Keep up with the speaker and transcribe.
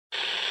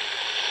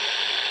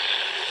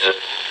Empire.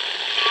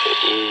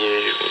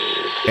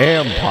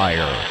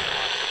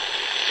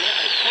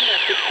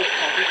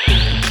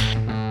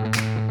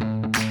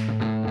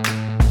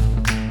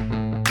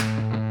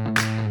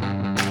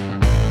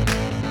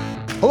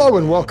 Hello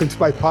and welcome to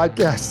my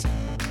podcast.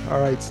 All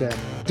right, Sam,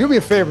 do me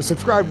a favor,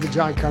 subscribe to the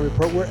John Conn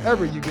Report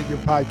wherever you get your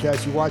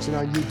podcast. You're watching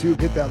on YouTube,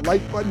 hit that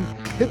like button,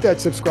 hit that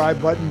subscribe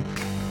button.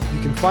 You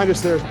can find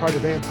us there as part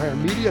of Empire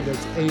Media.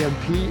 That's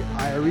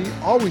AMPIRE.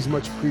 Always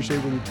much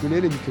appreciated when you tune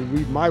in, and you can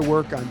read my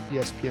work on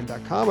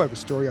ESPN.com. I have a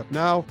story up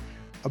now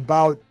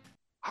about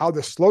how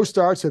the slow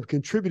starts have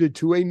contributed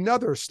to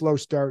another slow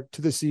start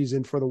to the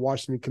season for the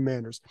Washington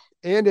Commanders.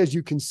 And as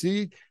you can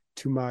see,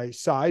 to my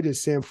side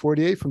is Sam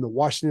Fortier from the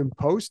Washington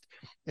Post,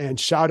 and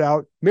shout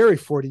out Mary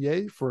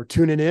Fortier for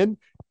tuning in.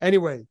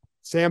 Anyway,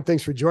 Sam,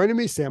 thanks for joining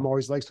me. Sam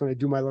always likes when I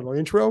do my little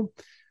intro.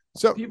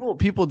 So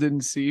people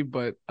didn't see,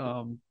 but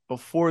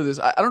before this,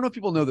 I don't know if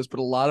people know this, but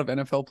a lot of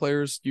NFL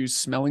players use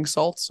smelling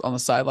salts on the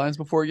sidelines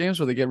before games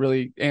where they get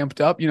really amped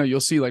up. You know, you'll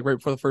see like right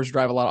before the first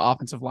drive, a lot of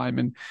offensive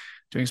linemen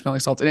doing smelling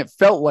salts. And it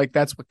felt like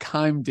that's what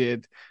Keim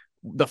did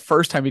the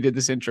first time he did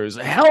this intro. Is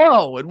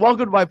hello and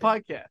welcome to my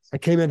podcast. I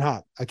came in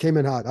hot.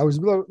 I was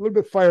a little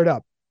bit fired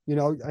up. You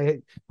know,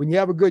 when you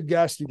have a good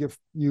guest,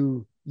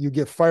 you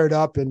get fired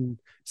up, and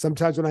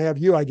sometimes when I have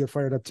you, I get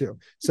fired up too.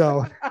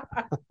 So,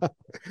 All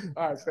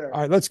right, fair.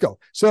 All right, let's go.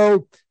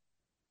 So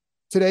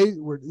today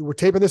we're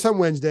taping this on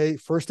Wednesday,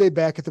 first day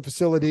back at the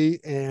facility,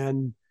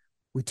 and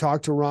we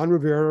talked to Ron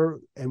Rivera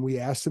and we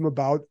asked him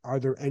about, are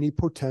there any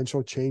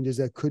potential changes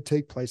that could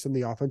take place on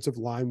the offensive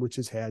line, which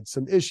has had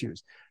some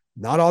issues.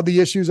 Not all the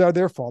issues are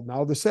their fault. Not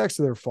all the sacks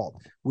are their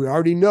fault. We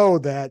already know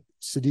that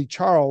Saahdiq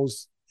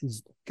Charles,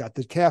 he's got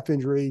the calf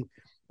injury,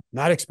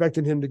 not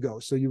expecting him to go.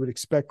 So you would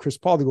expect Chris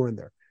Paul to go in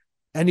there.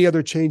 Any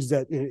other changes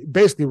that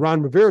basically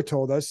Ron Rivera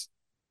told us,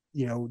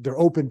 you know, they're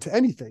open to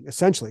anything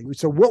essentially.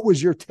 So what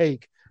was your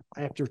take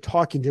after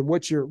talking to him?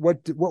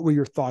 What were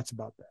your thoughts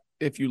about that?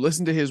 If you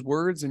listen to his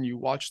words and you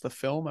watch the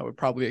film, I would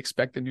probably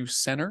expect a new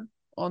center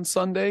on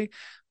Sunday.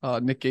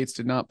 Nick Gates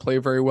did not play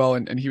very well,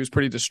 and he was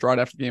pretty distraught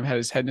after the game, had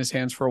his head in his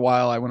hands for a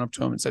while. I went up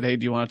to him and said, hey,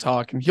 do you want to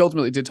talk? And he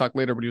ultimately did talk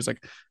later, but he was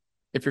like,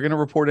 if you're going to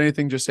report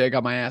anything, just say I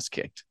got my ass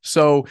kicked.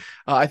 So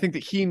I think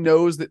that he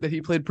knows that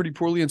he played pretty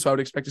poorly, and so I would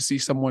expect to see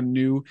someone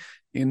new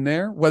in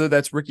there, whether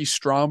that's Ricky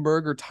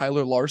Stromberg or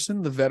Tyler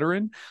Larson, the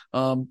veteran.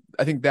 I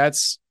think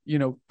that's, you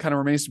know, kind of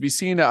remains to be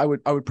seen. I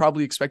would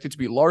probably expect it to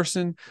be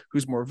Larson,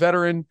 who's more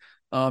veteran.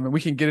 And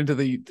we can get into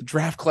the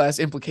draft class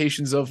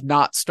implications of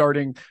not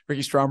starting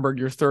Ricky Stromberg,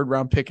 your third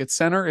round pick at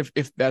center,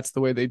 if that's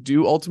the way they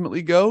do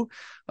ultimately go.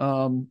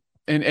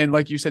 And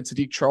like you said,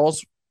 Saahdiq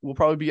Charles will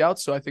probably be out.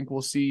 So I think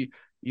we'll see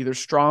either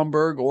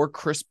Stromberg or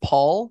Chris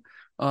Paul.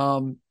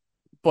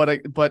 But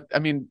I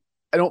mean,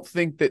 I don't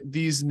think that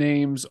these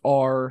names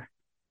are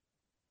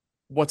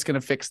what's going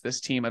to fix this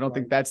team. I don't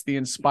think that's the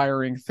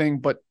inspiring thing,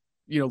 but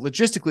you know,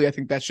 logistically, I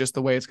think that's just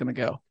the way it's going to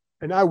go.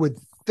 And I would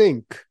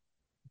think,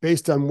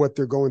 based on what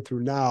they're going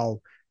through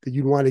now, that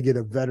you'd want to get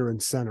a veteran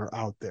center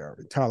out there,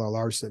 Tyler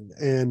Larson.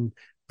 And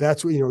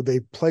that's what, you know, they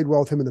played well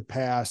with him in the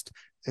past.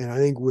 And I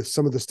think with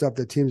some of the stuff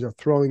that teams are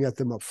throwing at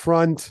them up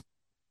front,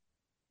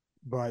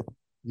 but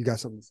you got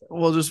something to say.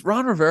 Well, just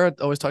Ron Rivera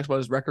always talks about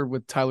his record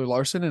with Tyler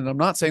Larson. And I'm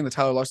not saying that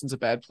Tyler Larson's a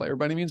bad player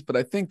by any means, but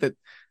I think that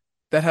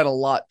had a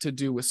lot to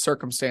do with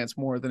circumstance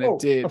more than it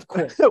did. Of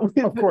course. Of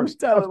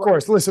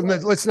course. Listen,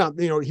 let's not,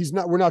 you know,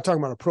 we're not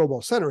talking about a Pro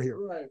Bowl center here,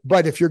 right?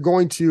 But if you're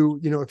going to,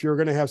 you know, if you're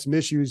going to have some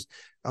issues,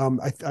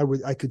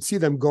 I could see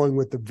them going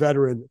with the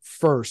veteran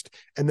first.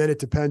 And then it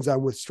depends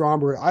on with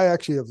Stromberg. I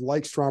actually have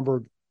liked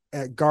Stromberg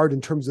at guard in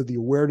terms of the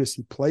awareness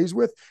he plays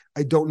with.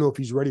 I don't know if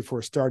he's ready for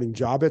a starting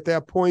job at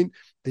that point.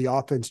 The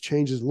offense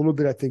changes a little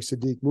bit. I think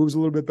Saahdiq moves a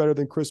little bit better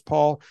than Chris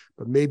Paul,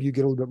 but maybe you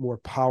get a little bit more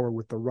power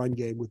with the run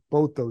game with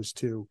both those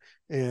two.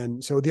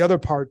 And so the other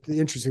part, the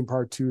interesting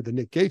part too, the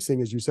Nick Gates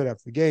thing, as you said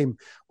after the game,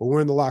 when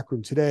we're in the locker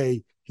room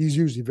today, he's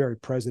usually very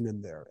present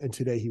in there. And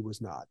today he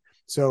was not.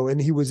 So,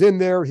 and he was in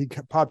there, he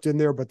popped in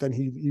there, but then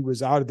he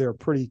was out of there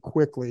pretty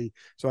quickly.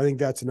 So I think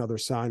that's another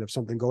sign of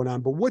something going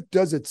on. But what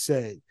does it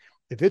say?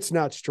 If it's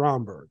not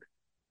Stromberg,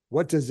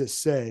 what does it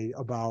say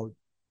about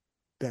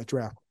that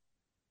draft?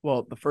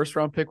 Well, the first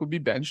round pick would be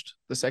benched.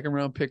 The second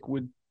round pick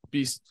would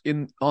be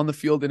on the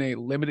field in a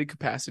limited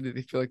capacity.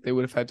 They feel like they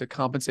would have had to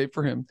compensate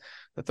for him.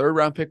 The third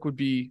round pick would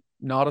be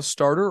not a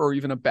starter or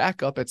even a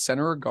backup at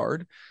center or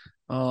guard.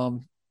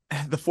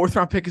 The fourth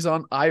round pick is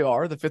on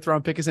IR. The fifth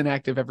round pick is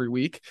inactive every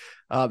week.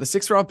 The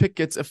sixth round pick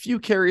gets a few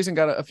carries and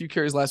got a few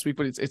carries last week,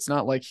 but it's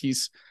not like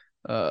he's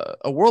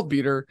a world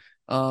beater.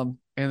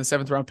 And the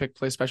seventh round pick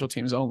plays special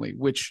teams only,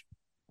 which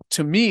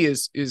to me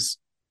is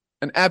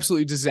an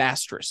absolutely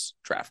disastrous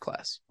draft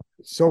class.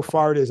 So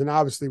far it is. And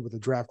obviously with the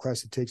draft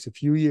class, it takes a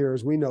few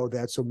years. We know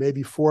that. So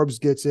maybe Forbes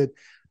gets it.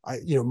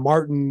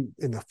 Martin,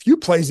 in the few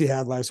plays he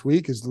had last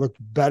week, has looked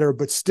better,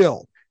 but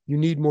still you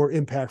need more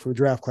impact from the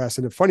draft class.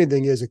 And the funny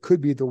thing is, it could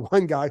be the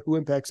one guy who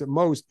impacts it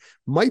most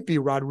might be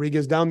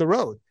Rodriguez down the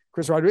road.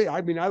 Chris Rodriguez.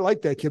 I mean, I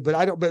like that kid,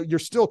 but but you're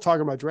still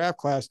talking about draft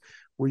class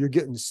where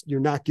you're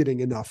not getting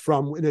enough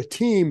from in a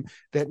team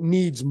that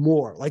needs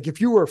more. Like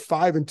if you were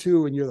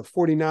 5-2 and you're the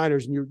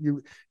 49ers and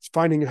you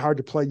finding it hard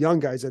to play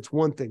young guys, that's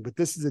one thing. But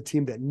this is a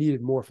team that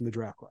needed more from the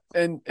draft class.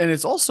 And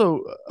it's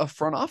also a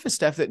front office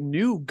staff that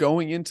knew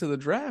going into the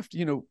draft,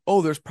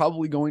 there's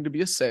probably going to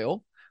be a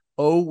sale.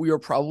 Oh, we are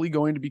probably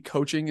going to be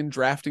coaching and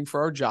drafting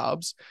for our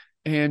jobs.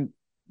 And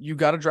you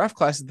got a draft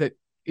class that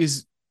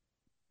is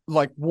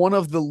like one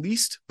of the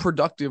least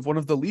productive, one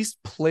of the least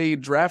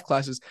played draft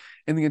classes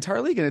in the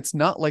entire league. And it's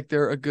not like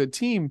they're a good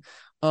team.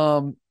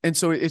 And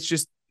so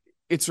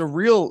it's a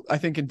real, I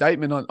think,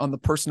 indictment on the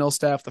personnel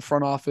staff, the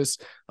front office,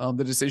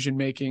 the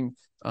decision-making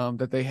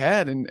that they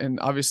had. And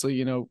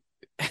obviously,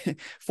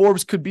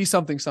 Forbes could be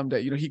something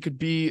someday. He could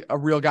be a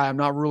real guy. I'm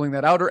not ruling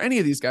that out, or any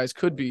of these guys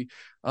could be,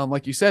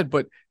 like you said,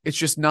 but it's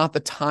just not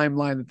the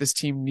timeline that this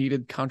team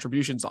needed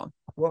contributions on.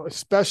 Well,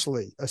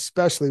 especially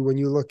when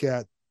you look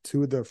at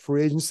two of the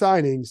free agent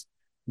signings,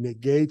 Nick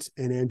Gates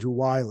and Andrew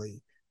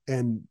Wiley.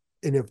 And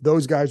if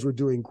those guys were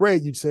doing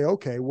great, you'd say,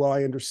 okay, well,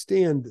 I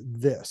understand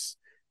this,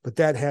 but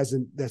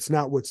that's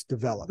not what's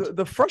developed.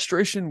 The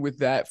frustration with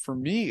that for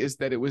me is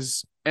that it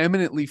was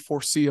eminently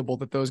foreseeable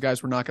that those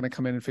guys were not going to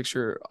come in and fix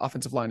your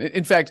offensive line.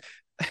 In fact,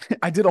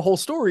 I did a whole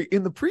story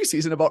in the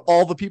preseason about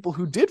all the people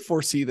who did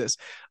foresee this.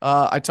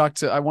 I talked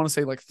to, I want to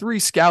say like 3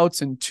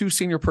 scouts and 2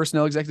 senior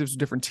personnel executives of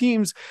different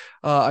teams.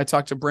 I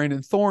talked to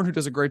Brandon Thorne, who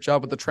does a great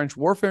job with the Trench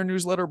Warfare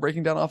newsletter,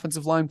 breaking down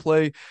offensive line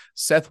play.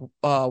 Seth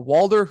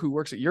Walder, who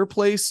works at your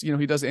place,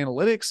 he does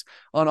analytics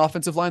on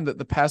offensive line, the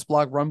pass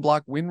block, run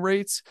block, win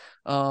rates.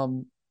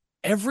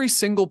 Every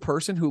single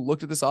person who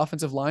looked at this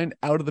offensive line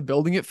out of the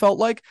building, it felt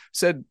like,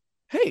 said,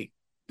 hey,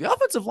 the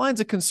offensive line's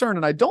a concern.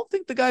 And I don't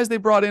think the guys they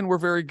brought in were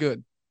very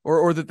good,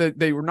 or that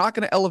they were not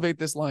going to elevate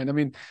this line. I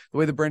mean, the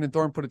way that Brandon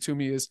Thorne put it to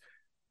me is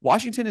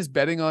Washington is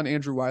betting on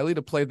Andrew Wiley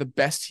to play the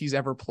best he's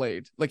ever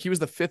played. Like, he was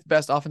the 5th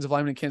best offensive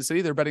lineman in Kansas City.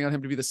 They're betting on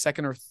him to be the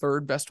 2nd or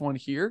 3rd best one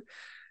here.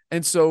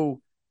 And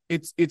so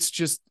it's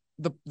just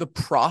the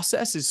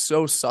process is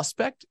so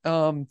suspect.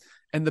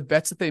 And the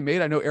bets that they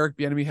made, I know Eric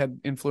Bieniemy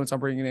had influence on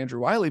bringing in Andrew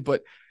Wiley,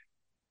 but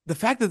the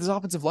fact that this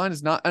offensive line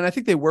is not, and I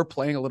think they were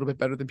playing a little bit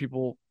better than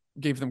people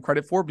gave them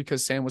credit for,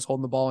 because Sam was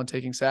holding the ball and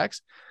taking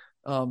sacks.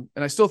 And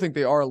I still think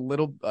they are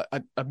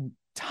a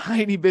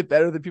tiny bit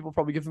better than people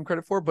probably give them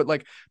credit for, but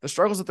like the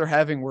struggles that they're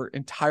having were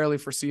entirely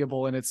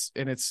foreseeable. And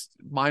it's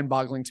mind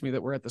boggling to me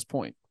that we're at this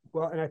point.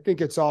 Well, and I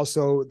think it's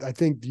also, I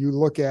think you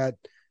look at,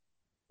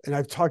 and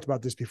I've talked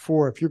about this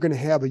before, if you're going to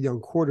have a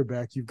young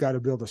quarterback, you've got to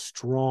build a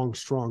strong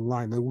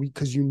line,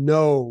 because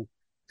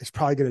it's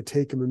probably going to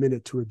take him a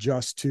minute to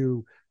adjust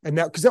to, and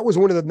because that was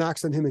one of the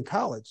knocks on him in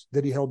college,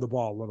 that he held the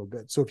ball a little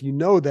bit. So if you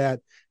know that,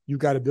 you've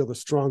got to build a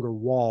stronger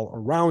wall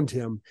around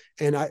him.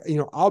 And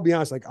I'll be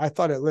honest, like I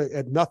thought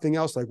at nothing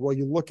else, like, well,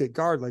 you look at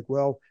guard, like,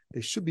 well,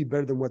 they should be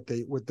better than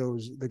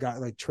the guy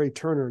like Trey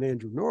Turner and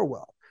Andrew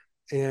Norwell.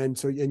 And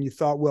so, and you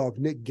thought, well, if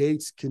Nick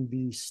Gates can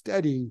be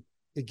steady,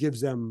 it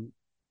gives them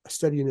a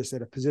steadiness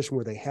at a position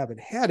where they haven't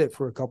had it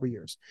for a couple of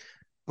years,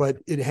 but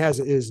it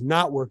is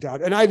not worked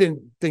out. And I didn't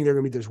think they're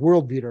going to be this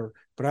world beater,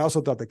 but I also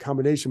thought the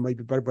combination might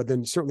be better. But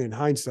then certainly in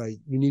hindsight,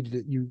 you needed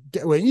it.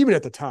 Even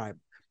at the time,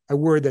 I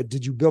worried that,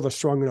 did you build a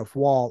strong enough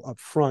wall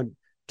up front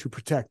to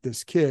protect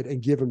this kid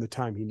and give him the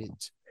time he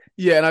needs?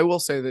 Yeah. And I will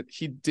say that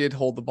he did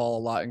hold the ball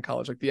a lot in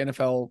college. Like the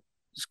NFL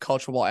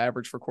college football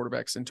average for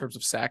quarterbacks in terms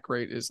of sack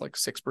rate is like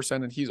 6%.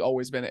 And he's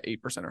always been at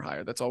 8% or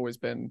higher. That's always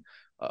been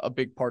a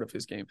big part of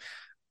his game.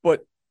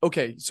 But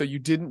okay, so you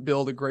didn't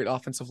build a great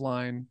offensive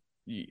line,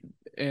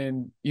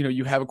 and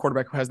you have a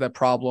quarterback who has that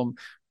problem.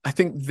 I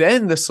think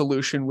then the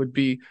solution would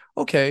be,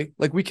 okay,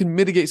 like we can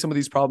mitigate some of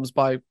these problems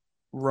by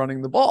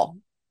running the ball.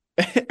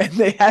 And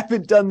they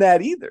haven't done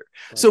that either.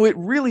 Right. So it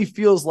really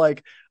feels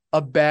like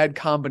a bad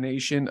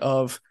combination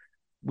of,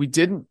 we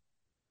didn't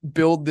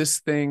build this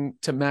thing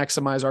to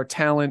maximize our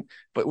talent,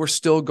 but we're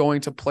still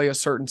going to play a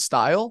certain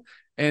style.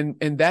 And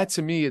that,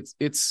 to me,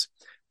 it's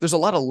there's a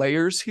lot of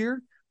layers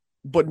here,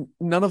 but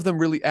none of them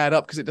really add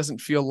up, because it doesn't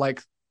feel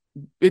like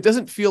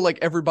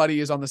everybody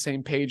is on the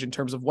same page in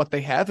terms of what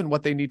they have and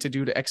what they need to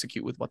do to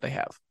execute with what they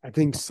have. I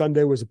think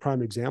Sunday was a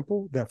prime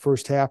example, that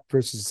first half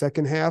versus the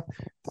second half,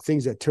 the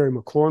things that Terry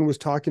McLaurin was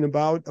talking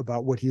about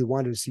what he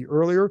wanted to see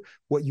earlier,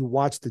 what you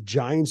watched the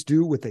Giants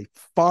do with a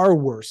far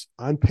worse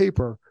on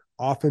paper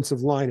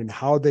offensive line, and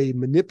how they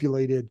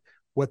manipulated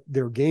what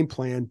their game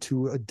plan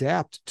to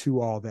adapt to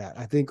all that.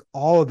 I think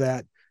all of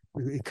that,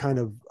 it kind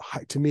of,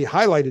 to me,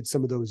 highlighted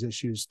some of those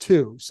issues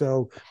too.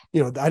 So,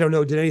 I don't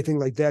know, did anything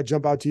like that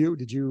jump out to you?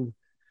 Did you?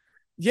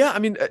 Yeah. I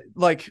mean,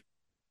 like,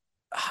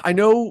 I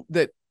know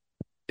that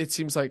it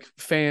seems like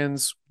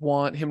fans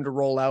want him to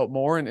roll out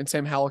more. And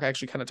Sam Howell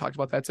actually kind of talked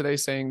about that today,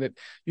 saying that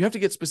you have to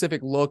get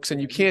specific looks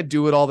and you can't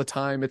do it all the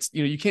time. It's,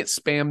 you can't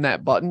spam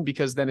that button,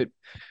 because then it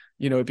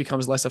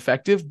becomes less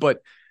effective. But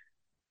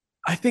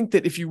I think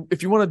that if you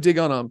want to dig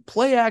on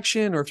play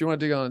action, or if you want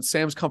to dig on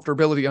Sam's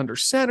comfortability under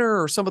center,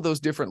 or some of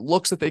those different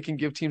looks that they can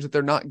give teams that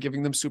they're not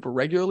giving them super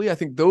regularly, I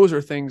think those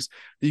are things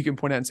that you can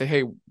point out and say,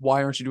 hey,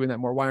 why aren't you doing that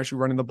more? Why aren't you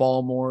running the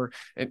ball more?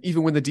 And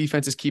even when the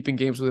defense is keeping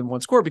games within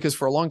one score, because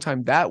for a long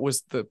time, that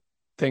was the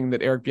thing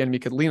that Eric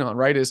Bieniemy could lean on,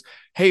 right? Is,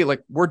 hey,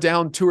 like, we're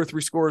down 2 or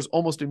 3 scores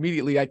almost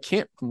immediately. I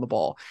can't run the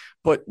ball.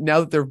 But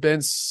now that there have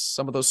been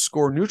some of those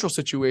score neutral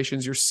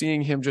situations, you're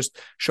seeing him just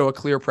show a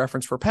clear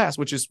preference for pass,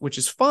 which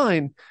is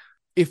fine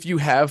if you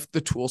have the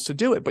tools to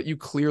do it, but you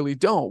clearly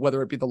don't,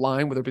 whether it be the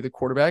line, whether it be the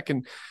quarterback.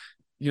 And,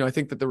 I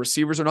think that the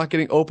receivers are not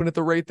getting open at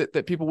the rate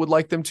that people would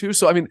like them to.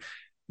 So, I mean,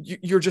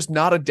 you're just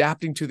not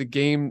adapting to the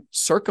game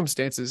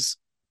circumstances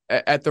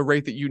at the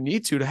rate that you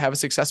need to have a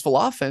successful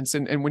offense.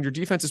 And when your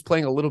defense is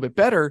playing a little bit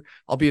better,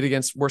 albeit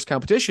against worse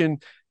competition,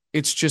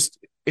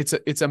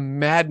 it's a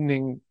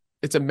maddening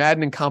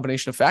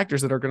combination of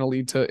factors that are going to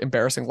lead to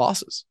embarrassing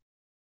losses.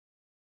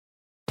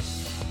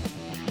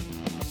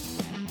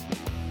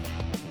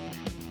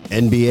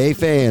 NBA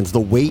fans,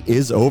 the wait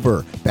is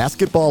over.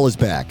 Basketball is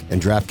back,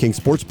 and DraftKings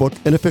Sportsbook,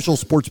 an official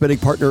sports betting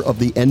partner of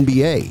the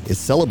NBA, is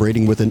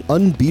celebrating with an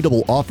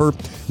unbeatable offer.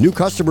 New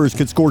customers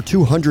can score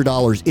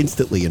 $200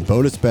 instantly in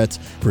bonus bets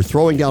for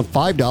throwing down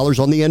 $5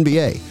 on the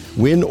NBA.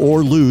 Win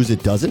or lose,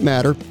 it doesn't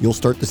matter. You'll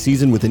start the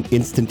season with an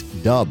instant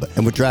dub.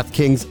 And with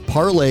DraftKings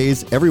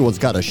parlays, everyone's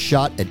got a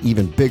shot at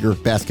even bigger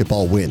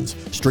basketball wins.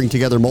 String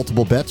together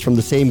multiple bets from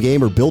the same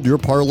game or build your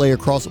parlay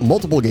across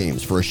multiple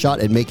games for a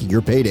shot at making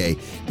your payday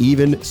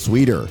even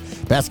sweeter.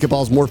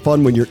 Basketball's more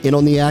fun when you're in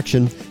on the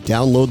action.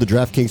 Download the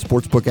DraftKings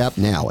Sportsbook app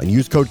now and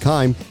use code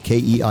KEIM,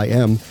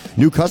 K-E-I-M.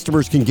 New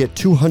customers can get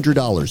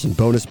 $200 in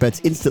bonus bets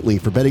instantly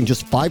for betting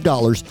just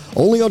 $5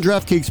 only on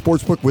DraftKings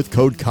Sportsbook with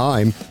code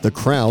KEIM. The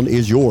crown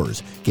is yours.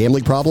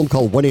 Gambling problem?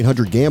 Call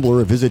 1-800-GAMBLER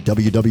or visit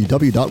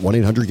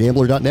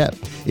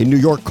www.1800gambler.net. In New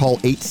York, call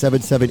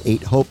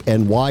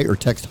 877-8-HOPE-NY or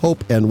text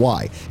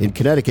HOPE-NY. In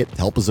Connecticut,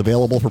 help is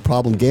available for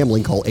problem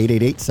gambling. Call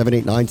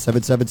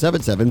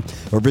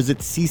 888-789-7777 or visit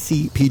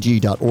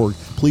ccpg.org.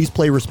 Please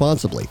play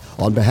responsibly.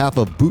 On behalf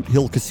of Boot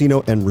Hill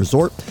Casino and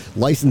Resort,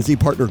 licensee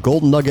partner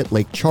Golden Nugget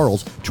Lake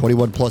Charles,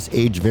 21 plus,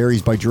 age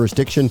varies by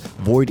jurisdiction,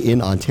 void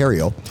in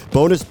Ontario.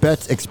 Bonus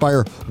bets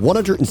expire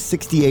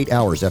 168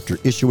 hours after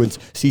issuance.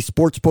 See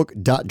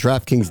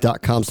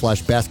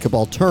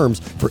sportsbook.draftkings.com/basketball terms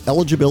for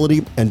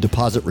eligibility and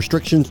deposit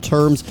restrictions,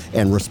 terms,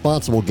 and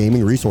responsible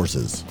gaming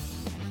resources.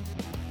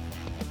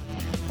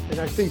 And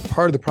I think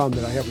part of the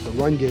problem that I have with the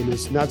run game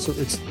is not so,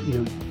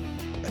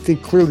 I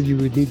think clearly you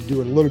would need to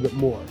do it a little bit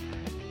more.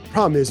 The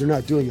problem is they're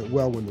not doing it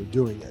well when they're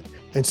doing it.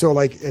 And so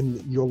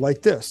and you'll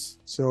like this.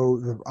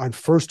 So on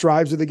first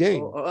drives of the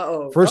game,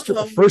 first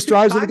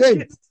drives of the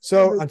game.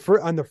 So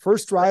on the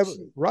first drive,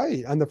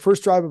 right. On the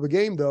first drive of a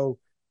game though,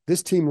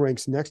 this team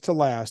ranks next to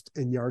last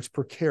in yards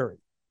per carry.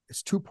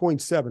 It's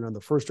 2.7 on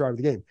the first drive of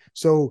the game.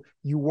 So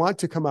you want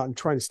to come out and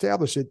try and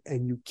establish it,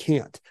 and you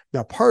can't.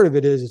 Now, part of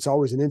it is it's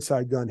always an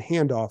inside gun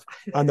handoff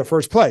on the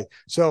first play.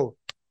 So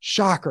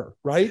shocker,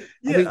 right?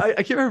 Yeah,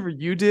 I can't remember if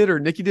you did or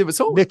Nikki did, but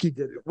Nikki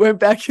did it. Went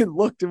back and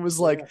looked and was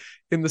like,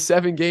 in the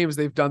 7 games,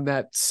 they've done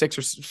that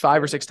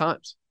 5 or 6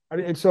 times. I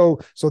mean, and so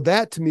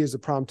that to me is the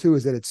problem too,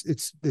 is that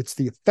it's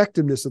the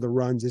effectiveness of the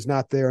runs is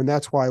not there. And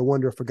that's why I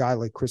wonder if a guy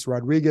like Chris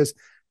Rodriguez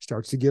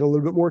starts to get a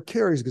little bit more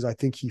carries, because I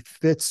think he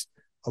fits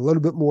a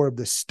little bit more of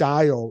the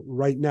style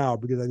right now,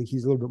 because I think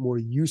he's a little bit more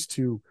used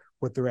to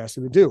what they're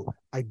asking him to do.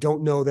 I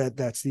don't know that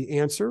that's the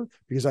answer,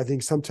 because I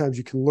think sometimes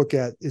you can look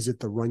at, is it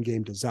the run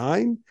game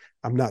design?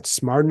 I'm not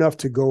smart enough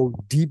to go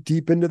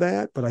deep into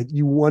that, but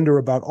you wonder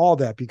about all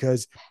that,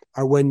 because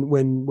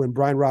when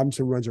Brian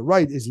Robinson runs it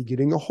right, is he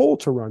getting a hole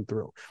to run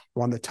through?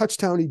 Well, on the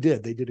touchdown, he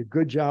did. They did a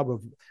good job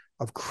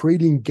of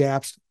creating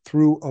gaps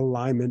through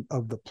alignment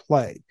of the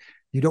play.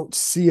 You don't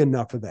see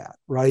enough of that,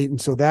 right?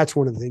 And so that's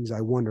one of the things I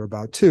wonder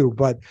about too.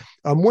 But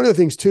one of the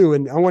things too,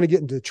 and I want to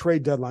get into the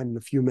trade deadline in a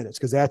few minutes,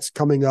 because that's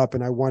coming up,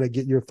 and I want to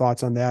get your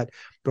thoughts on that.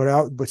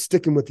 But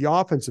sticking with the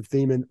offensive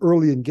theme, and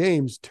early in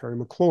games, Terry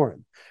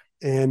McLaurin,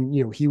 and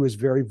he was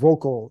very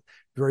vocal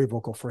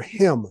for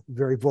him,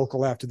 very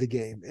vocal after the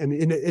game. And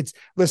it's,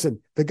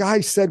 listen, the guy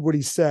said what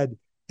he said.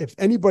 If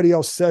anybody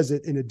else says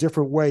it in a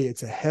different way,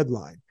 it's a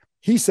headline.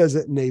 He says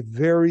it in a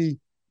very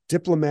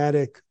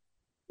diplomatic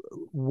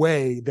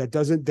way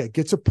that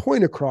gets a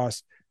point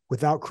across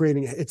without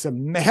creating it's a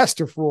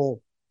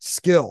masterful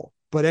skill.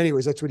 But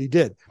anyways, that's what he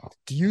did.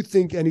 Do you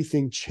think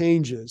anything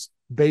changes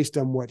based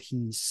on what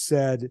he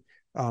said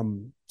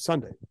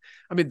Sunday?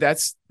 I mean,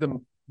 that's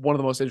one of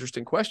the most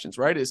interesting questions,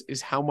 right?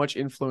 Is how much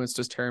influence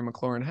does Terry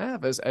McLaurin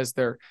have as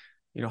their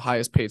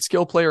highest paid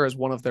skill player, as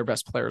one of their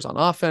best players on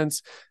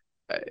offense,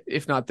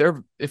 if not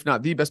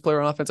the best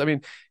player on offense? I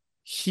mean,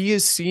 he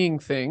is seeing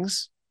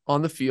things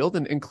on the field,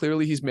 and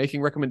clearly he's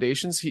making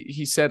recommendations.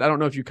 He said, I don't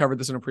know if you covered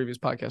this in a previous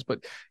podcast,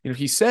 but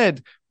he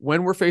said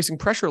when we're facing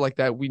pressure like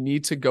that, we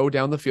need to go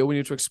down the field. We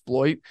need to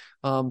exploit,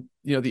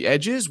 the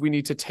edges. We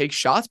need to take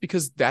shots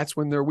because that's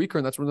when they're weaker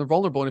and that's when they're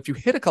vulnerable. And if you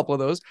hit a couple of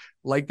those,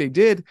 like they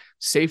did,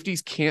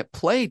 safeties can't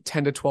play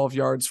 10 to 12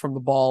 yards from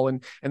the ball,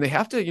 and they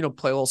have to,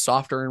 play a little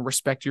softer and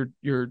respect your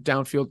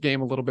downfield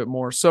game a little bit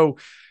more. So,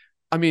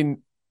 I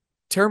mean,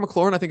 Terry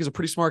McLaurin, I think, is a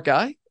pretty smart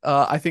guy.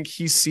 I think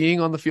he's seeing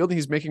on the field and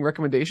he's making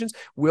recommendations.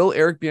 Will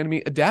Eric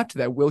Bieniemy adapt to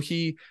that? Will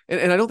he?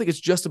 And I don't think it's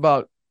just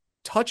about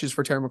touches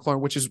for Terry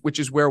McLaurin, which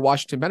is where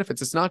Washington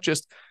benefits. It's not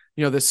just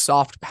this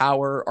soft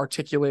power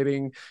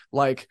articulating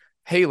like,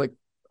 hey, like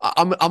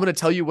I'm going to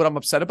tell you what I'm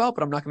upset about,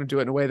 but I'm not going to do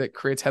it in a way that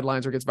creates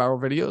headlines or gets viral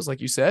videos,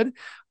 like you said.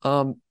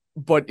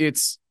 But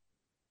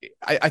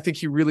I think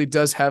he really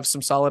does have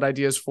some solid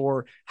ideas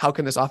for how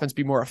can this offense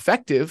be more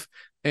effective.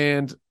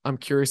 And I'm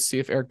curious to see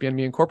if Eric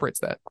Bieniemy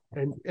incorporates that.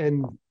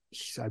 And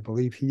I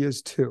believe he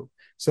is too.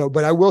 So,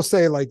 but I will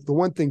say, like, the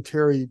one thing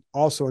Terry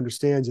also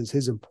understands is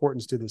his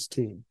importance to this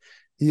team.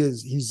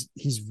 He's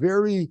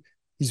very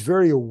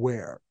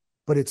aware,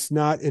 but it's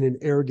not in an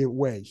arrogant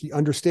way. He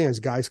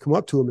understands guys come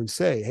up to him and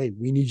say, hey,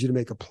 we need you to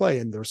make a play.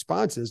 And the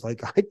response is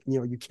like,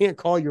 you can't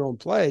call your own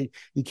play.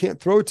 You can't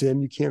throw it to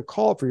him. You can't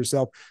call it for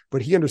yourself,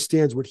 but he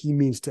understands what he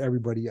means to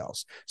everybody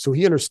else. So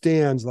he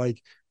understands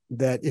like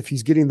that if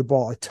he's getting the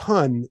ball a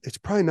ton, it's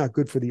probably not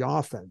good for the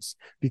offense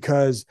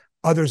because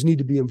others need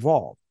to be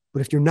involved. But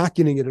if you're not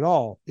getting it at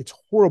all, it's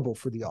horrible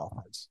for the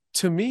offense.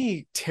 To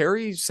me,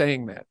 Terry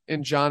saying that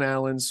in John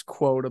Allen's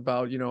quote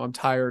about, I'm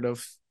tired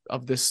of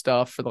this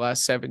stuff for the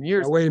last 7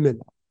 years. Now, wait a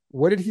minute.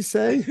 What did he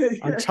say?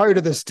 I'm tired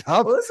of this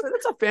stuff. Well, listen,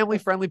 it's a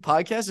family-friendly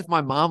podcast. If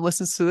my mom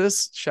listens to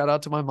this, shout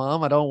out to my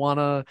mom. I don't want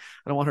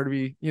her to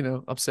be,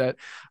 upset.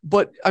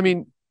 But I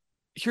mean,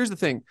 here's the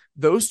thing.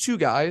 Those two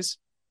guys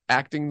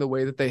acting the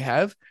way that they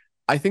have,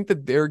 I think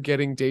that they're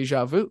getting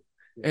deja vu.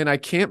 And I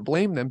can't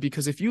blame them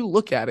because if you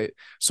look at it,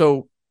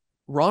 so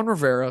Ron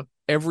Rivera,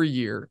 every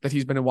year that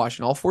he's been in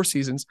Washington, all 4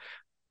 seasons,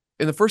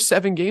 in the first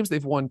 7 games,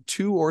 they've won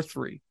 2 or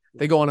 3.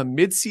 They go on a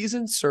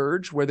midseason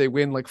surge where they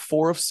win like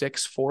 4 of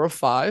 6, 4 of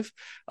 5.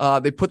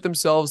 They put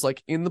themselves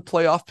like in the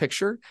playoff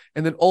picture,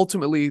 and then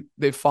ultimately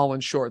they've fallen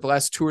short. The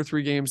last 2 or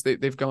 3 games,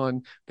 they've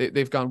gone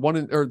 1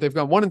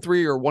 and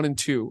 3 or 1 and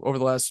 2 over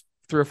the last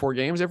 3 or 4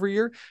 games every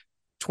year.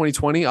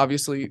 2020,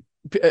 obviously,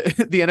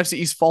 the NFC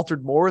East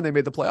faltered more and they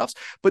made the playoffs.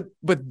 But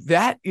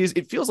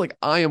it feels like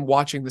I am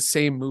watching the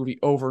same movie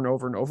over and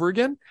over and over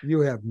again.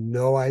 You have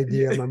no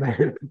idea, my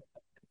man.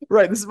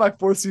 Right. This is my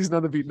 4th season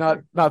on the beat,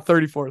 not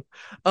 34th.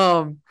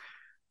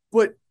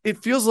 But it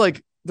feels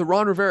like the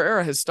Ron Rivera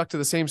era has stuck to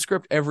the same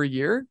script every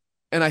year.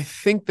 And I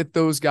think that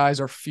those guys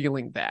are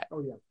feeling that.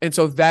 Oh, yeah. And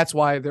so that's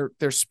why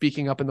they're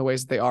speaking up in the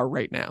ways that they are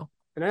right now.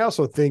 And I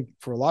also think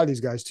for a lot of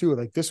these guys too,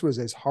 like this was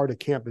as hard a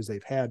camp as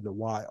they've had in a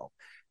while.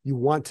 You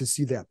want to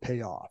see that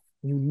payoff.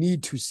 You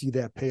need to see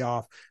that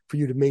payoff for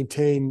you to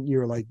maintain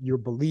your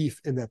belief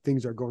in that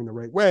things are going the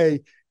right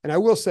way. And I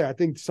will say, I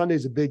think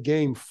Sunday's a big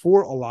game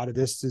for a lot of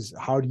this is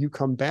how do you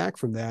come back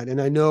from that? And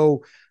I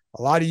know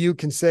a lot of you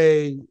can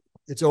say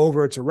it's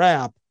over, it's a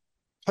wrap.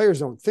 Players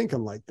don't think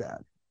like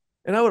that.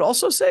 And I would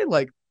also say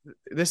like,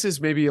 this is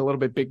maybe a little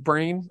bit big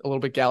brain, a little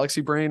bit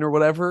galaxy brain or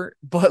whatever,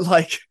 but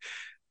like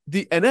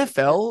the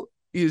NFL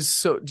is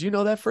so, do you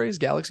know that phrase,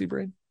 galaxy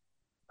brain?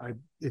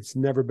 It's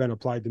never been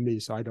applied to me,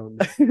 so I don't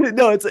know.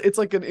 No, it's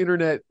like an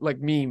internet like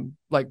meme,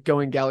 like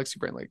going galaxy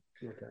brain. Like,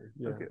 okay,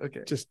 yeah. Okay.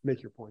 Just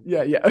make your point.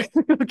 Yeah.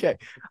 Okay.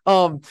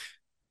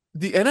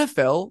 The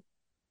NFL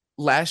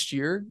last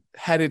year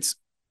had its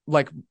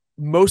like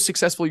most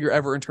successful year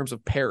ever in terms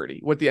of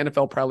parity, what the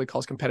NFL proudly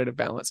calls competitive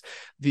balance.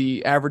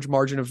 The average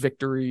margin of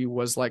victory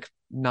was like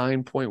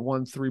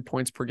 9.13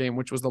 points per game,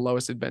 which was the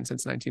lowest it had been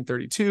since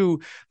 1932.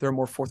 There are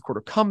more fourth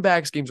quarter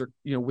comebacks. Games are,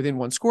 within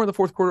 1 score in the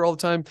fourth quarter all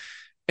the time.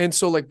 And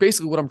so like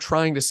basically what I'm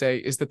trying to say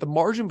is that the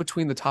margin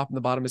between the top and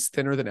the bottom is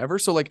thinner than ever.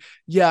 So like,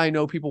 yeah, I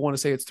know people want to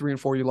say it's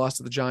 3-4, you lost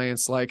to the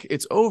Giants, like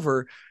it's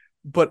over.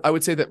 But I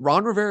would say that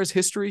Ron Rivera's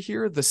history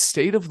here, the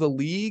state of the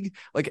league,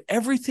 like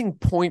everything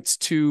points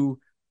to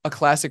a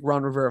classic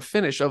Ron Rivera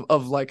finish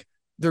of like,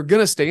 they're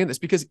going to stay in this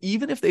because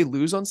even if they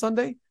lose on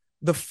Sunday,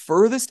 the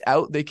furthest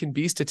out they can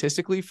be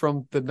statistically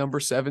from the number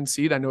 7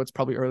 seed. I know it's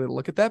probably early to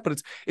look at that,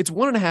 but it's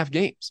 1.5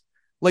 games.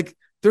 Like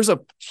there's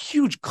a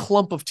huge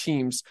clump of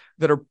teams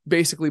that are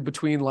basically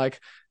between like,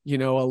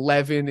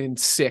 11 and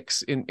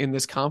 6 in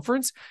this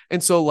conference.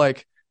 And so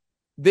like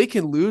they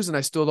can lose and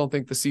I still don't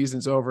think the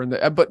season's over.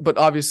 But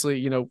obviously,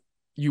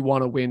 you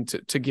want to win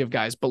to give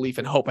guys belief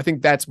and hope. I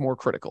think that's more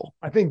critical.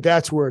 I think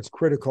that's where it's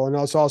critical. And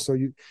it's also,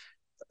 you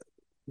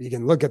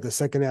can look at the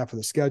second half of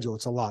the schedule.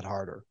 It's a lot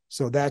harder.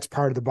 So that's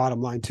part of the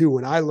bottom line too.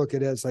 When I look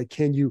at it as like,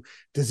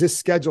 does this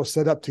schedule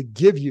set up to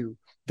give you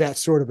that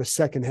sort of a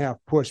second half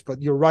push?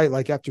 But you're right.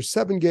 Like after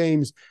 7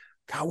 games,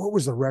 God, what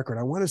was the record?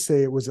 I want to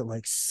say it was at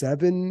like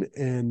 7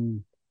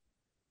 and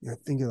I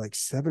think like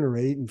 7 or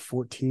 8 and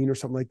 14 or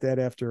something like that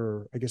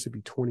after, I guess it'd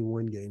be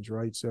 21 games,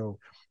 right? So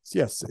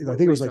yes, I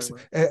think it was like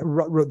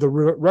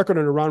the record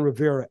on Ron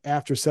Rivera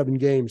after 7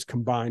 games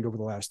combined over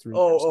the last 3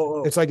 years.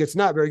 It's like, it's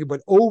not very good,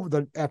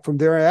 but from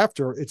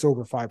thereafter, it's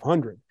over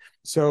 500.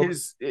 So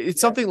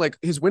it's something like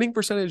his winning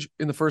percentage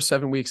in the first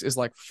 7 weeks is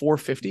like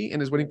 450, and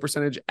his winning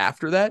percentage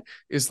after that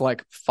is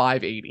like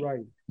 580. Right.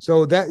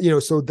 So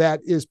that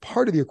is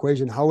part of the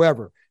equation.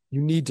 However,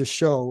 you need to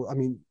show,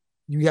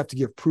 you have to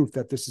give proof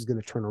that this is going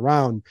to turn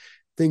around.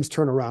 Things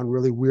turn around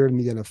really weird in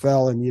the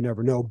NFL, and you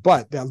never know.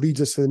 But that leads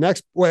us to the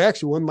next. Well,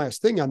 actually, one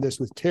last thing on this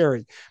with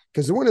Terry,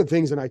 because one of the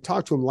things, and I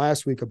talked to him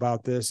last week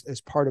about this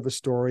as part of a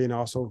story, and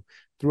also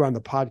threw on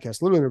the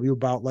podcast a little interview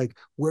about like,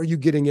 where are you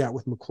getting at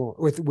with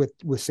McLaurin,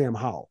 with Sam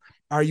Howell?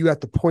 Are you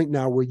at the point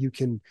now where you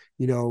can,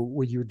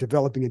 where you're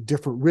developing a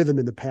different rhythm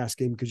in the pass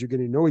game because you're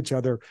getting to know each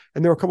other?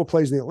 And there were a couple of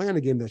plays in the Atlanta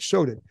game that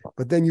showed it.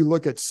 But then you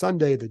look at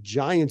Sunday, the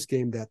Giants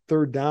game, that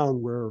third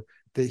down where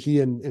he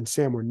and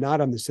Sam were not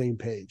on the same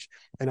page.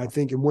 And I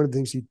think, and one of the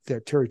things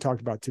that Terry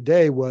talked about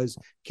today was,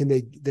 can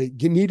they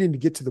needing to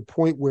get to the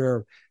point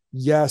where,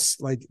 yes,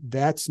 like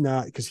that's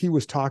not, because he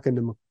was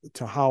talking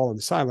to Howell on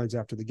the sidelines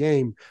after the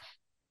game,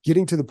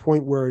 getting to the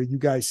point where you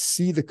guys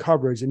see the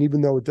coverage, and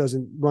even though it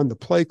doesn't run the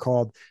play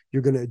called,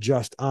 you're going to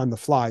adjust on the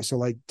fly. So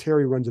like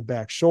Terry runs a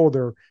back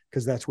shoulder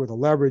because that's where the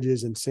leverage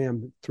is, and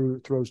Sam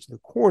throws to the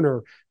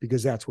corner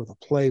because that's where the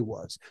play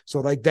was. So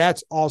like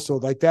that's also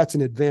like that's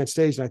an advanced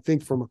stage. And I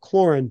think for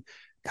McLaurin,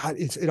 God,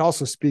 it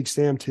also speaks,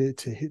 Sam, to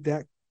hit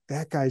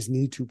that guy's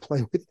need to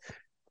play with,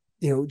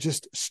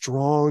 just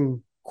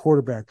strong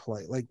quarterback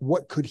play. Like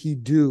what could he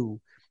do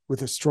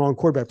with a strong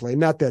quarterback play?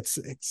 Not that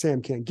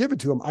Sam can't give it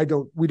to him.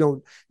 We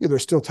don't,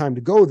 there's still time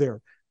to go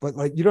there, but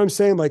like, you know what I'm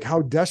saying? Like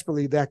how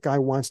desperately that guy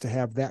wants to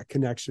have that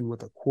connection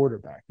with a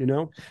quarterback,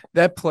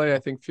 That play, I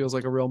think, feels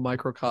like a real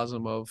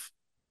microcosm of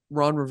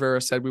Ron Rivera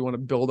said, we want to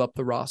build up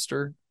the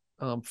roster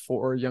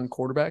for a young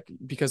quarterback,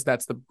 because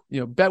that's the,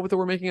 bet that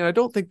we're making. And I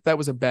don't think that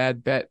was a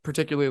bad bet,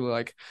 particularly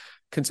like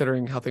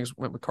considering how things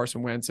went with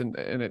Carson Wentz and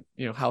it,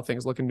 how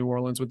things look in New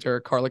Orleans with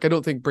Derek Carr. Like, I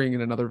don't think bringing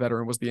in another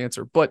veteran was the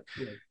answer, but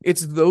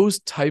it's those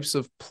types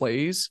of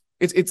plays.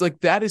 It's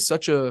like, that is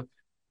such a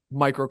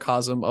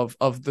microcosm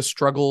of the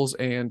struggles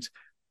and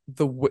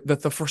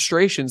the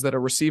frustrations that a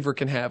receiver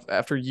can have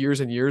after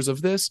years and years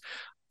of this.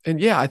 And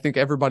yeah, I think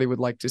everybody would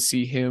like to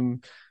see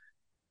him,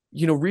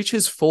 reach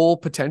his full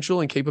potential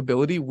and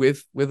capability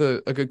with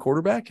a good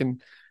quarterback.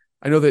 And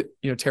I know that,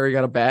 Terry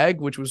got a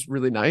bag, which was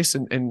really nice.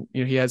 And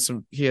he has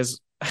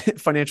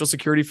financial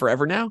security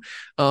forever now.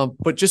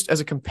 But just as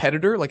a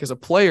competitor, like as a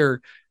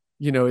player,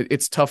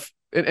 it's tough.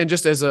 And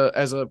just as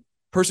a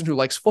person who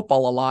likes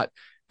football a lot,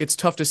 it's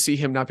tough to see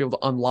him not be able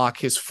to unlock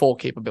his full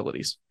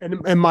capabilities.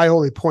 And my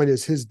only point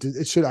is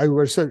should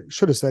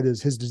have said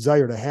is his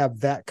desire to have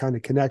that kind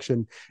of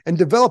connection and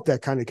develop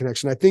that kind of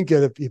connection. I think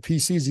if he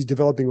sees he's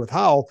developing with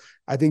Howell,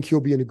 I think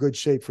he'll be in a good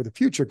shape for the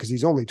future because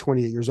he's only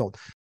 28 years old.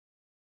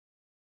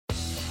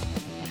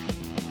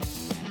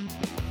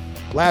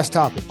 Last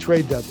topic,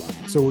 trade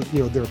deadline. So,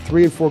 there are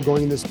 3 and 4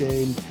 going in this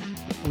game.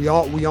 We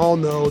all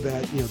know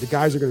that, the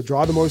guys are going to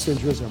draw the most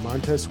interest are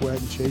Montez Sweat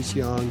and Chase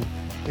Young.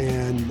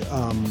 And,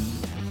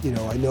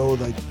 I know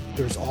like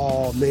there's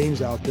all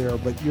names out there,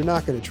 but you're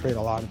not going to trade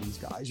a lot of these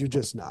guys. You're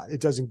just not.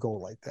 It doesn't go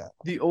like that.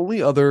 The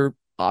only other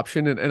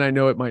option, and I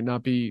know it might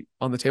not be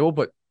on the table,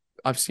 but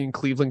I've seen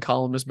Cleveland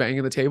columnists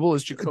banging the table,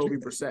 is Jacoby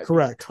Brissett.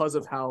 Correct. Because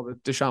of how the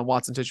Deshaun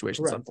Watson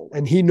situation is unfolding.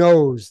 And he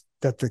knows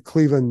that the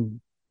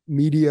Cleveland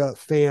media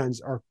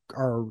fans are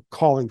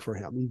calling for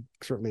him.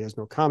 He certainly has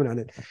no comment on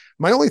it.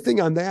 My only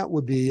thing on that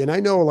would be, and I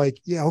know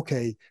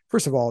okay,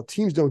 first of all,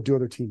 teams don't do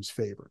other teams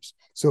favors.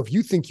 So if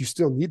you think you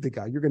still need the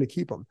guy, you're going to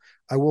keep him.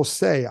 I will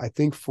say, I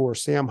think for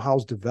Sam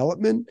Howell's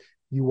development,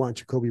 you want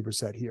Jacoby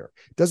Brissett here.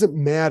 It doesn't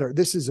matter.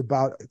 This is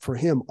about, for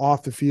him,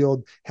 off the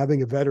field,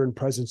 having a veteran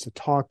presence to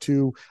talk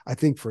to. I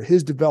think for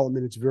his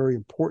development, it's very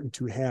important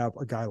to have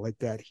a guy like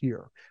that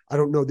here. I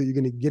don't know that you're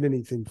going to get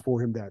anything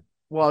for him that.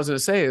 Well, I was going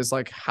to say is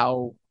like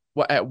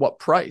at what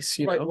price,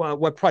 right, well,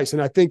 what price?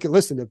 And I think,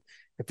 listen,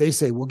 if they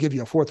say, we'll give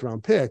you a 4th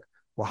round pick,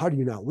 well, how do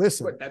you not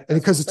listen? And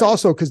because it's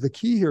also, because the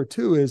key here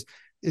too is,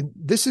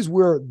 this is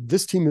where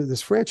this team,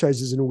 this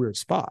franchise is in a weird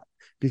spot,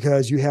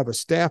 because you have a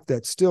staff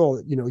that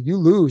still, you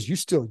lose,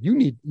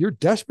 you're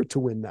desperate to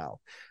win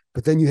now.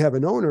 But then you have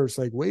an owner, it's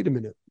like, wait a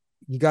minute,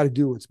 you got to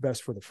do what's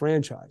best for the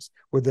franchise,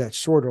 whether that's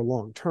short or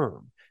long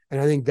term.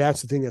 And I think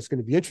that's the thing that's going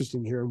to be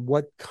interesting here, and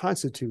what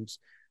constitutes,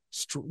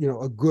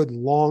 a good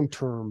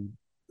long-term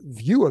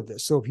view of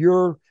this. So if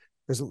you're,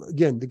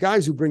 again, the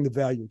guys who bring the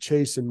value,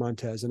 Chase and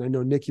Montez, and I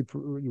know Nick,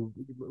 you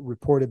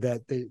reported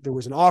that there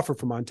was an offer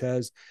for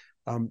Montez.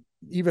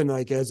 Even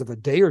like as of a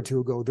day or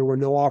two ago, there were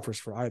no offers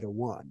for either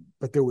one,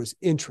 but there was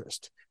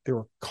interest. There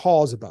were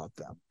calls about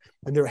them,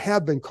 and there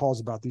have been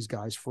calls about these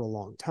guys for a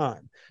long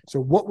time.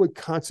 So what would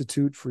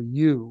constitute for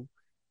you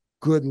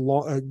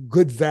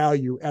good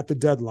value at the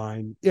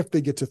deadline if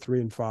they get to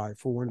 3 and 5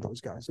 for one of those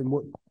guys? And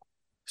what?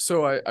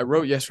 So I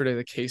wrote yesterday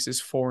the cases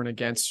for and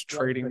against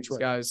trading these right.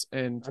 guys,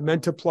 and I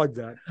meant to plug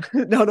that.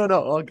 no,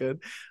 all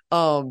good.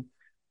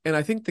 And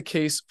I think the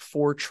case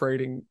for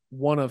trading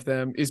one of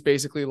them is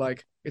basically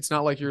like, it's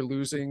not like you're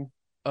losing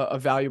a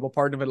valuable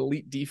part of an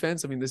elite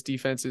defense. I mean, this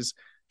defense is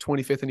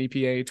 25th in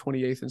EPA,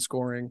 28th in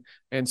scoring.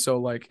 And so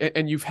like,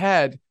 and you've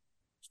had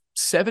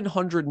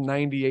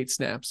 798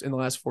 snaps in the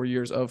last 4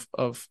 years of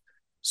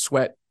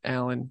Sweat,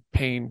 Allen,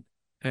 Payne,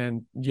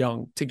 and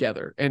Young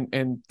together.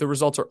 And the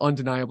results are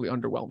undeniably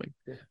underwhelming.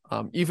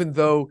 Yeah. Even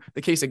though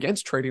the case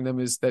against trading them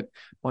is that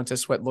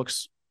Montez Sweat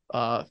looks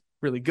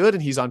really good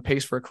and he's on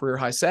pace for a career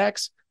high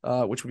sacks,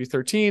 which would be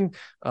 13.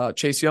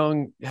 Chase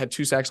Young had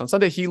 2 sacks on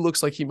Sunday. He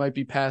looks like he might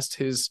be past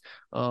his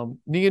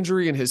knee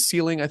injury, and his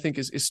ceiling, I think,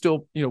 is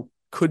still,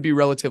 could be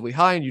relatively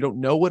high, and you don't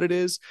know what it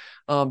is.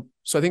 So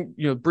I think,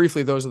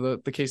 briefly, those are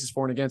the cases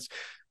for and against.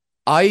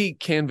 I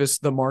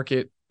canvassed the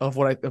market of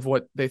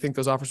what they think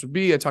those offers would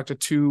be. I talked to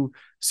 2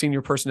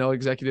 senior personnel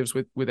executives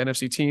with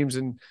NFC teams,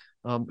 and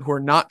who are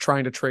not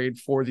trying to trade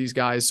for these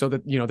guys, so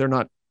that they're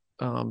not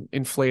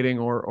inflating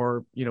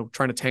or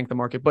trying to tank the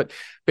market. But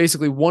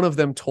basically, one of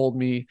them told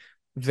me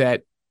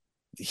that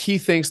he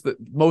thinks that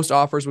most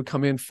offers would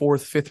come in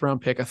 4th, 5th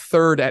round pick, a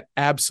 3rd at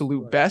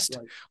absolute best.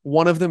 Right.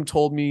 One of them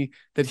told me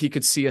that he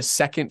could see a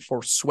 2nd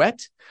for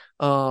Sweat.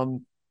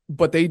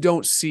 But they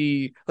don't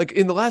see, like,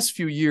 in the last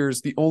few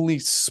years, the only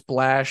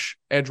splash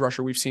edge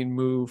rusher we've seen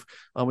move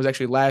was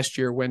actually last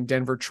year when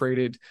Denver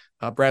traded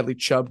Bradley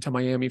Chubb to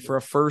Miami for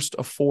a 1st,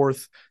 a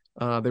 4th.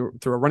 They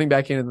threw a running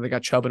back in, and then they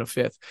got Chubb in a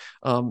 5th.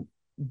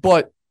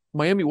 But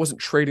Miami wasn't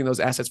trading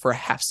those assets for a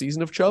half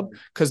season of Chubb,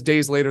 because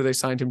days later they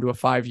signed him to a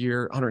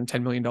 5-year,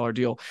 $110 million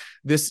deal.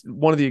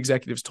 One of the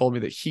executives told me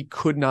that he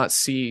could not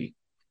see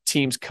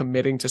teams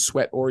committing to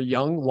Sweat or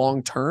Young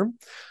long-term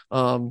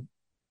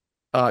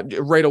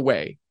right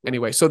away.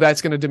 Anyway, so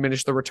that's going to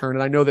diminish the return.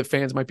 And I know that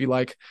fans might be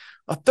like,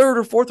 a 3rd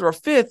or 4th or a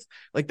 5th,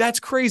 like, that's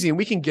crazy. And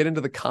we can get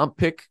into the comp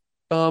pick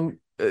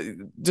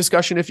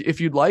discussion if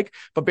you'd like.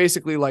 But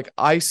basically, like,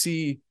 I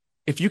see,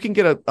 if you can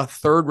get a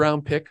 3rd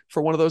round pick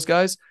for one of those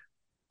guys,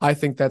 I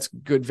think that's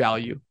good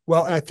value.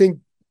 Well, I think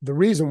the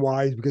reason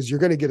why is because you're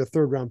going to get a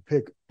 3rd round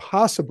pick,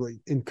 possibly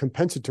in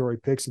compensatory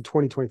picks in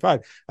 2025.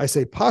 I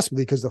say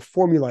possibly because the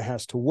formula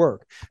has to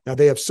work. Now,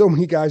 they have so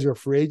many guys who are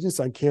free agents.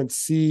 I can't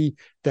see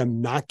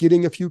them not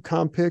getting a few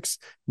comp picks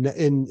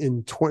in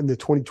the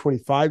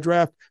 2025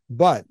 draft.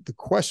 But the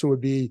question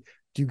would be,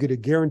 do you get a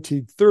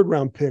guaranteed 3rd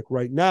round pick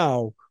right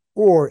now,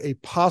 or a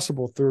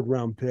possible 3rd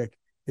round pick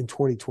in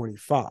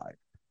 2025?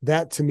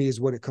 That, to me,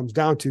 is what it comes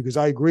down to, because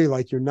I agree,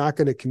 like, you're not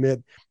going to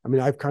commit. I mean,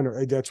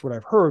 that's what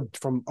I've heard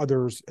from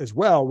others as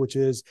well, which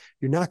is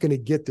you're not going to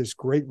get this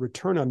great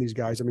return on these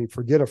guys. I mean,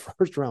 forget a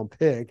 1st round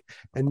pick.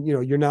 And,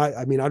 you're not,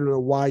 I mean, I don't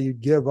know why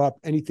you'd give up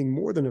anything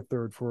more than a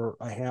 3rd for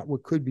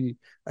what could be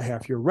a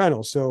half-year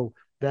rental. So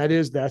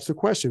that's the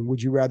question.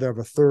 Would you rather have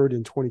a 3rd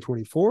in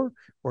 2024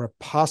 or a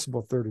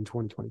possible 3rd in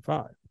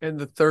 2025? And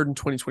the 3rd in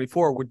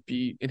 2024 would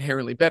be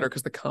inherently better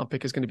because the comp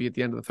pick is going to be at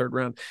the end of the 3rd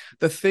round.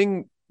 The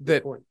thing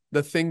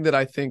that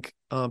I think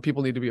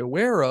people need to be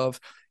aware of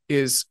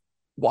is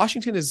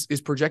Washington is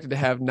projected to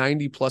have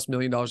 $90+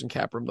 million in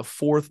cap room, the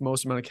 4th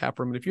most amount of cap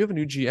room. And if you have a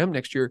new GM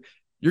next year,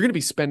 you're going to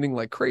be spending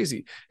like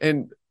crazy.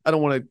 And I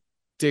don't want to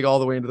dig all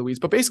the way into the weeds,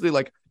 but basically,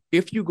 like,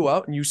 if you go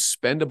out and you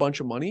spend a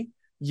bunch of money,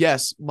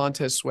 yes,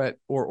 Montez Sweat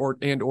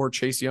or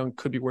Chase Young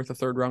could be worth a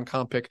 3rd round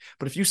comp pick.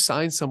 But if you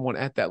sign someone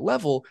at that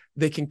level,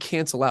 they can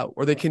cancel out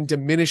or they can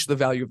diminish the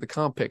value of the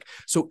comp pick.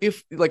 So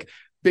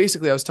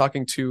basically, I was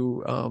talking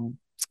to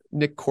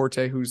Nick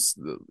Corte, who's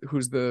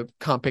the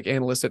comp pick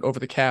analyst at Over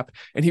the Cap,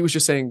 and he was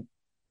just saying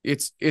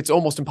it's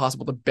almost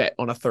impossible to bet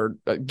on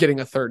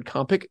getting a 3rd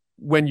comp pick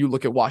when you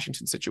look at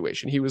Washington's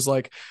situation. He was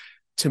like,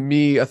 to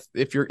me,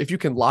 if you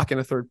can lock in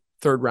a third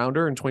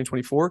rounder in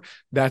 2024,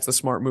 that's the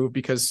smart move,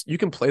 because you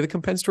can play the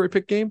compensatory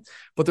pick game,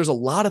 but there's a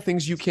lot of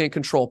things you can't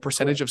control.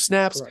 Percentage of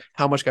snaps,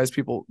 how much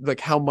people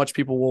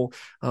will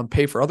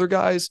pay for other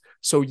guys.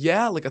 So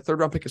yeah, like, a 3rd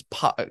round pick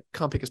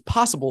comp pick is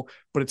possible,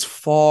 but it's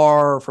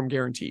far from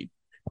guaranteed.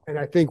 And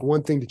I think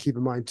one thing to keep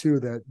in mind too,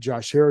 that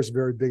Josh Harris is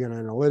very big on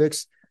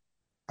analytics.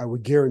 I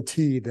would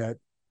guarantee that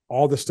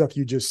all the stuff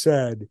you just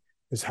said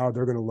is how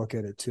they're going to look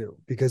at it too,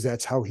 because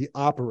that's how he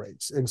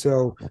operates. And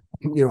so,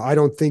 I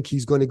don't think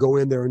he's going to go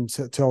in there and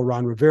tell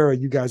Ron Rivera,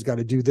 you guys got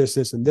to do this,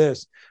 this, and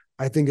this.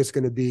 I think it's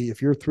going to be,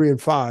 if you're 3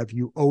 and 5,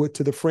 you owe it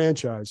to the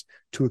franchise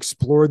to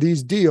explore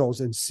these deals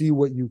and see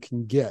what you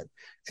can get.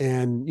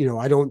 And,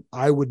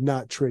 I would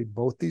not trade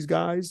both these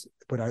guys,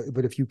 but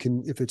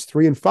if it's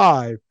 3 and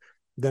 5,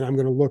 then I'm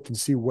going to look and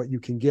see what you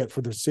can get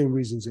for the same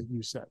reasons that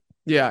you said.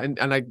 Yeah. And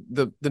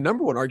the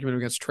number one argument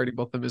against trading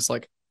both of them is,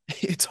 like,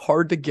 it's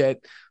hard to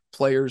get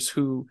players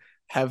who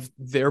have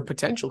their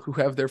potential, who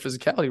have their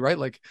physicality, right?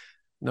 Like,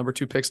 number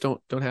 2 picks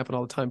don't happen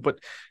all the time. But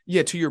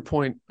yeah, to your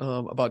point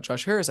about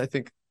Josh Harris, I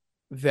think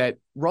that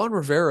Ron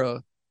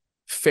Rivera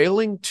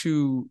failing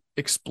to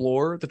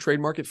explore the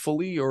trade market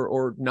fully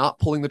or not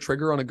pulling the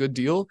trigger on a good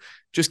deal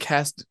just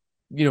cast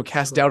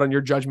cast doubt on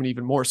your judgment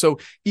even more. So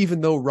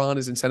even though Ron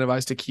is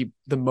incentivized to keep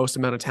the most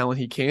amount of talent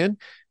he can,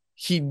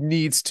 he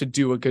needs to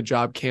do a good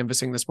job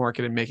canvassing this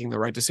market and making the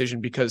right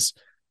decision, because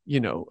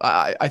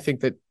I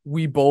think that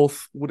we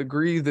both would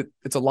agree that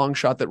it's a long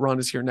shot that Ron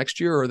is here next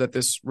year, or that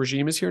this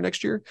regime is here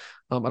next year.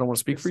 I don't want to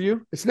speak for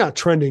you. It's not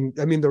trending.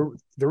 I mean,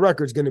 the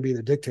record's going to be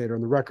the dictator,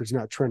 and the record's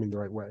not trending the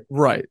right way.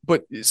 Right.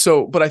 But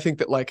I think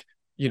that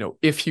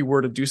if he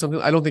were to do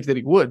something, I don't think that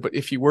he would, but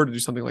if he were to do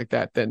something like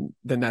that, then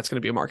that's going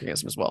to be a mark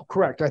against him as well.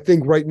 Correct. I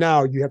think right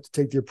now you have to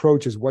take the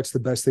approach is what's the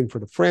best thing for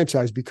the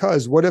franchise,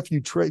 because what if you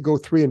go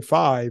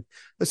 3-5,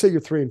 let's say you're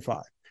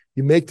 3-5.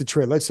 You make the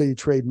trade. Let's say you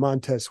trade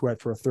Montez Sweat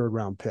for a 3rd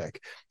round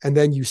pick, and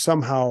then you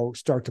somehow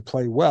start to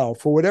play well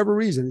for whatever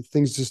reason,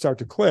 things just start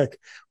to click.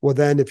 Well,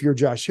 then if you're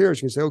Josh Harris,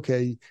 you can say,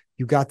 okay,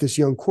 you got this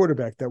young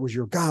quarterback that was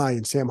your guy,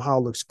 and Sam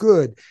Howell looks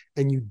good.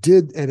 And you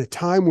did, at a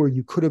time where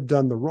you could have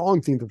done the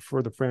wrong thing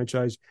for the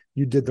franchise,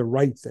 you did the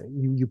right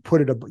thing. You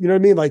put it up, you know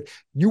what I mean? Like,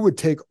 you would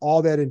take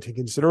all that into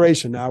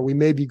consideration. Now we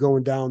may be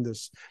going down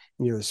this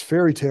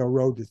fairy tale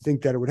road to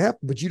think that it would happen,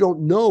 but you don't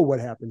know what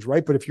happens,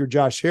 right? But if you're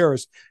Josh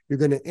Harris, you're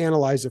going to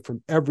analyze it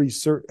from every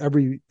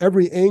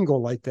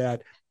angle like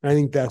that. And I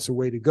think that's the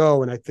way to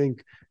go. And I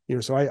think,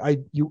 so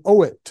you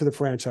owe it to the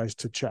franchise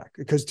to check,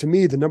 because to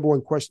me, the number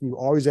one question you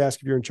always ask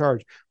if you're in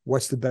charge,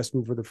 what's the best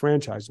move for the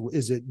franchise?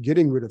 Is it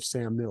getting rid of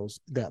Sam Mills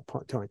that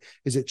time?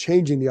 Is it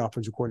changing the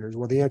offensive coordinators?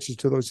 Well, the answers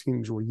to those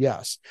things were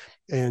yes.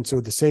 And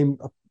so the same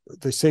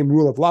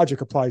rule of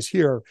logic applies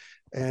here.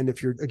 And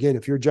if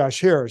you're Josh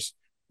Harris,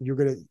 you're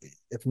going to,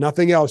 if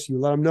nothing else, you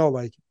let them know,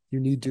 like, you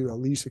need to at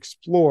least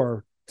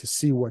explore to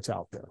see what's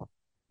out there.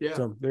 Yeah.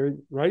 So there,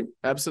 right?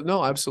 Absolutely.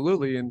 No,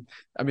 absolutely. And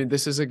I mean,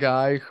 this is a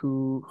guy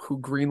who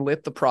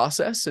greenlit the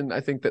process. And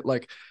I think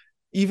that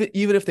even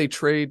if they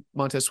trade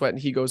Montez Sweat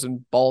and he goes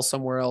and balls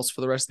somewhere else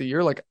for the rest of the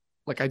year,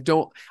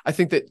 I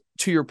think that,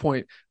 to your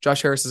point,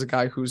 Josh Harris is a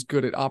guy who's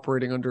good at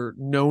operating under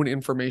known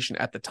information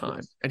at the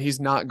time. And he's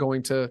not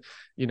going to,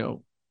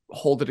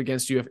 hold it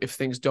against you if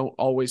things don't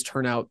always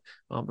turn out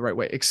the right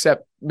way,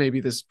 except maybe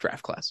this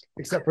draft class.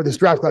 Except for this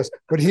draft class.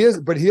 But he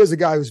is a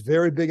guy who's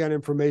very big on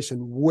information,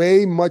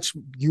 way much.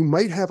 You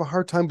might have a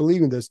hard time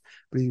believing this,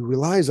 but he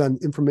relies on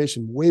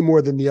information way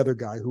more than the other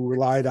guy who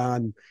relied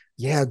on,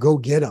 go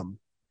get him,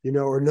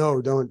 or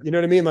no, don't, you know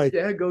what I mean? Like,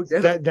 go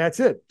get him. That's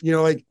it.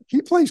 Like,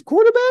 he plays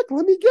quarterback,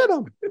 let me get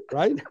him,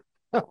 right?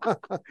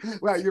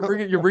 Wow,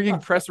 you're bringing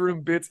press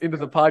room bits into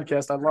the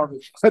podcast. I love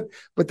it.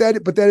 But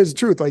that is the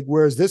truth. Like,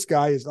 whereas this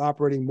guy is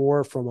operating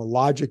more from a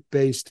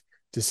logic-based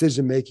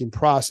decision-making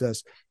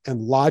process, and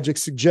logic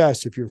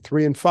suggests if you're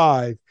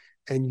 3-5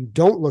 and you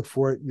don't look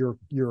for it,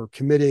 you're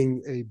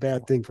committing a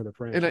bad thing for the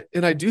franchise.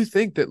 And I do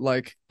think that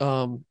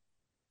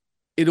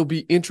it'll be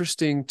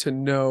interesting to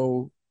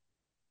know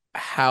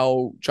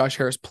how Josh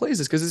Harris plays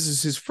this, because this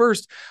is his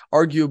first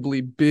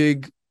arguably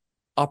big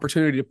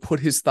opportunity to put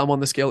his thumb on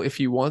the scale if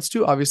he wants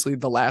to. Obviously,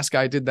 the last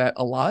guy did that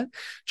a lot.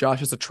 Josh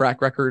has a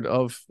track record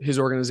of his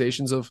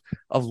organizations of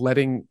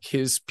letting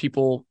his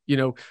people,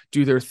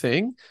 do their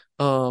thing,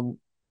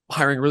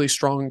 hiring really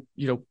strong,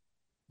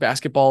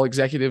 basketball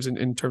executives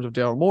in terms of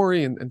Daryl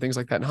Morey and things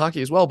like that in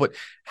hockey as well. But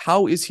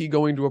how is he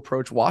going to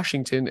approach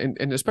Washington?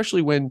 And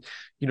especially when,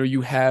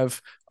 you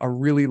have a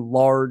really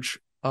large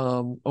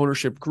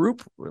ownership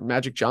group.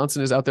 Magic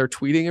Johnson is out there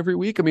tweeting every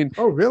week. I mean,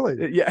 oh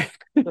really? Yeah.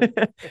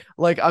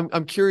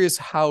 I'm curious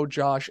how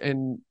Josh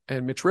and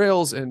Mitch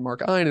Rales and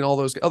Mark Ein and all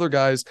those other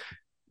guys,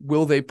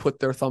 will they put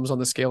their thumbs on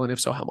the scale, and if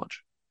so, how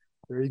much?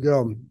 There you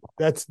go.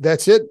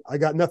 That's it. I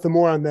got nothing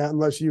more on that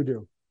unless you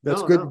do.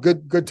 That's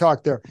good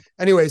talk there.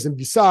 Anyways, and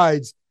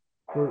besides,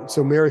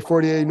 so Mary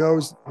Fortier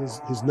knows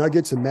his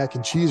nuggets and mac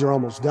and cheese are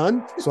almost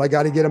done. So I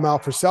got to get him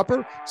out for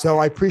supper. So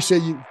I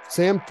appreciate you,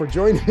 Sam, for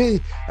joining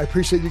me. I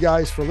appreciate you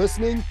guys for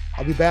listening.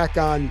 I'll be back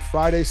on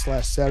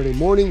Friday/Saturday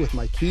morning with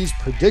my Keys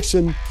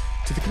prediction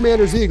to the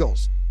Commanders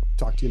Eagles.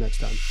 Talk to you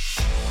next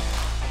time.